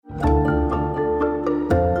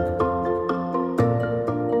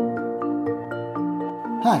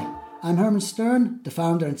I'm Hermann Stern, the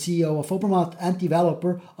founder and CEO of Obermatt and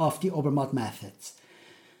developer of the Obermatt methods.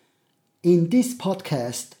 In this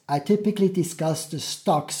podcast, I typically discuss the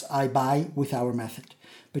stocks I buy with our method.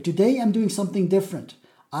 But today I'm doing something different.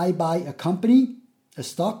 I buy a company, a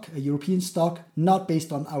stock, a European stock, not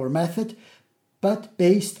based on our method, but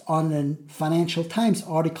based on a Financial Times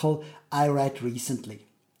article I read recently.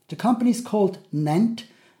 The company is called NENT,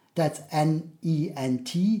 that's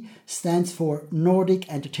N-E-N-T, stands for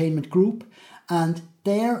Nordic Entertainment Group, and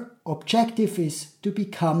their objective is to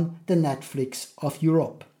become the Netflix of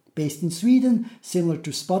Europe. Based in Sweden, similar to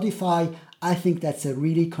Spotify, I think that's a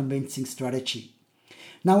really convincing strategy.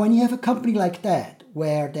 Now, when you have a company like that,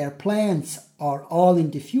 where their plans are all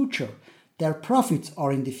in the future, their profits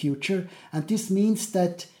are in the future, and this means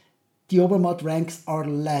that the Obermatt Ranks are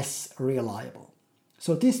less reliable.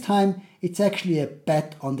 So this time, it's actually a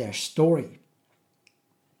bet on their story.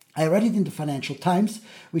 I read it in the Financial Times,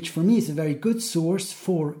 which for me is a very good source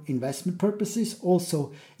for investment purposes,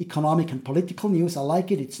 also economic and political news. I like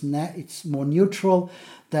it. It's more neutral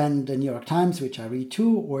than the New York Times, which I read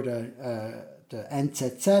too, or the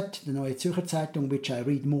NZZ, the Neue Zürcher Zeitung, which I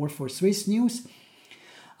read more for Swiss news.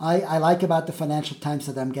 I like about the Financial Times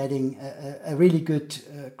that I'm getting a really good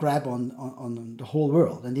grab on the whole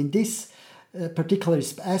world. And in this particular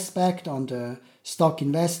aspect, on the stock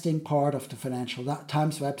investing part of the Financial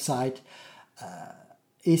Times website,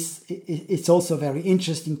 it's also very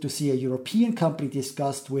interesting to see a European company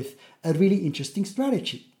discussed with a really interesting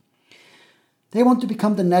strategy. They want to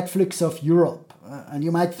become the Netflix of Europe. And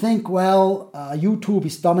you might think, well, YouTube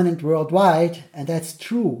is dominant worldwide, and that's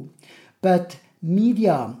true. But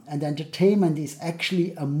media and entertainment is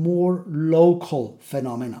actually a more local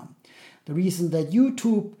phenomenon. The reason that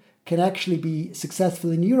YouTube can actually be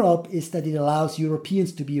successful in Europe is that it allows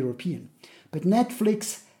Europeans to be European. But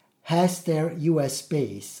Netflix has their US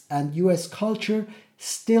base, and US culture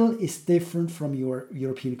still is different from your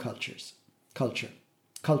European cultures.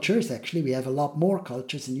 Cultures, actually, we have a lot more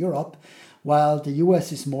cultures in Europe, while the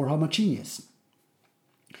US is more homogeneous.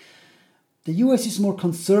 The US is more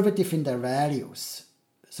conservative in their values.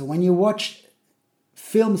 So when you watch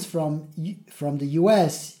films from the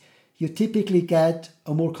US, you typically get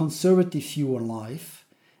a more conservative view on life,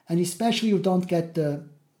 and especially you don't get the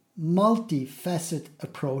multifaceted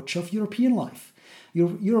approach of European life.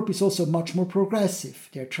 Europe is also much more progressive.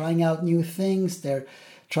 They're trying out new things, they're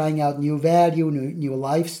trying out new value, new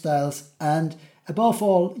lifestyles, and above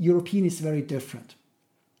all, European is very different.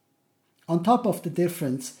 On top of the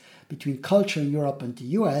difference between culture in Europe and the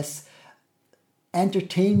US,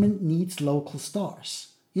 entertainment needs local stars.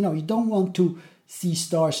 You know, you don't want to see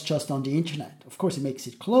stars just on the internet. Of course, it makes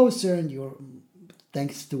it closer, and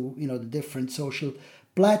thanks to the different social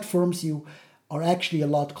platforms, you are actually a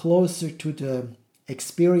lot closer to the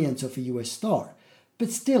experience of a US star.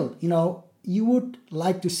 But still, you would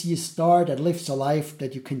like to see a star that lives a life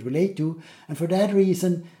that you can relate to, and for that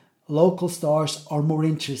reason, local stars are more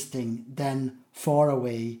interesting than far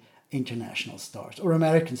away international stars or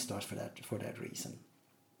American stars for that reason.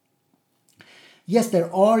 Yes,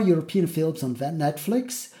 there are European films on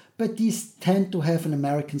Netflix, but these tend to have an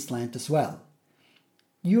American slant as well.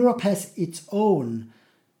 Europe has its own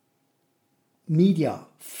media,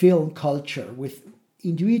 film culture with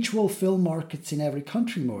individual film markets in every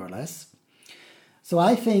country, more or less. So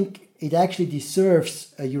I think it actually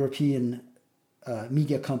deserves a European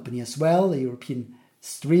media company as well, a European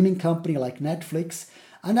streaming company like Netflix.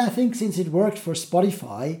 And I think since it worked for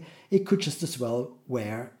Spotify, it could just as well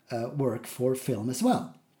work for film as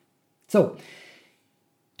well. So,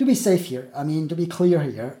 to be safe here, to be clear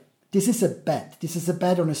here, this is a bet. This is a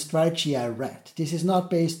bet on a strategy I read. This is not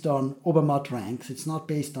based on Obermatt Ranks. It's not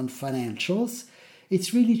based on financials.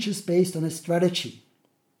 It's really just based on a strategy.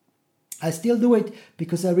 I still do it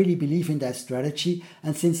because I really believe in that strategy.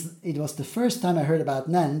 And since it was the first time I heard about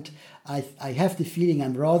NENT, I have the feeling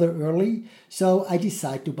I'm rather early. So I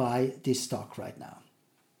decide to buy this stock right now.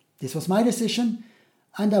 This was my decision,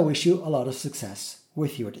 and I wish you a lot of success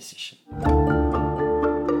with your decision.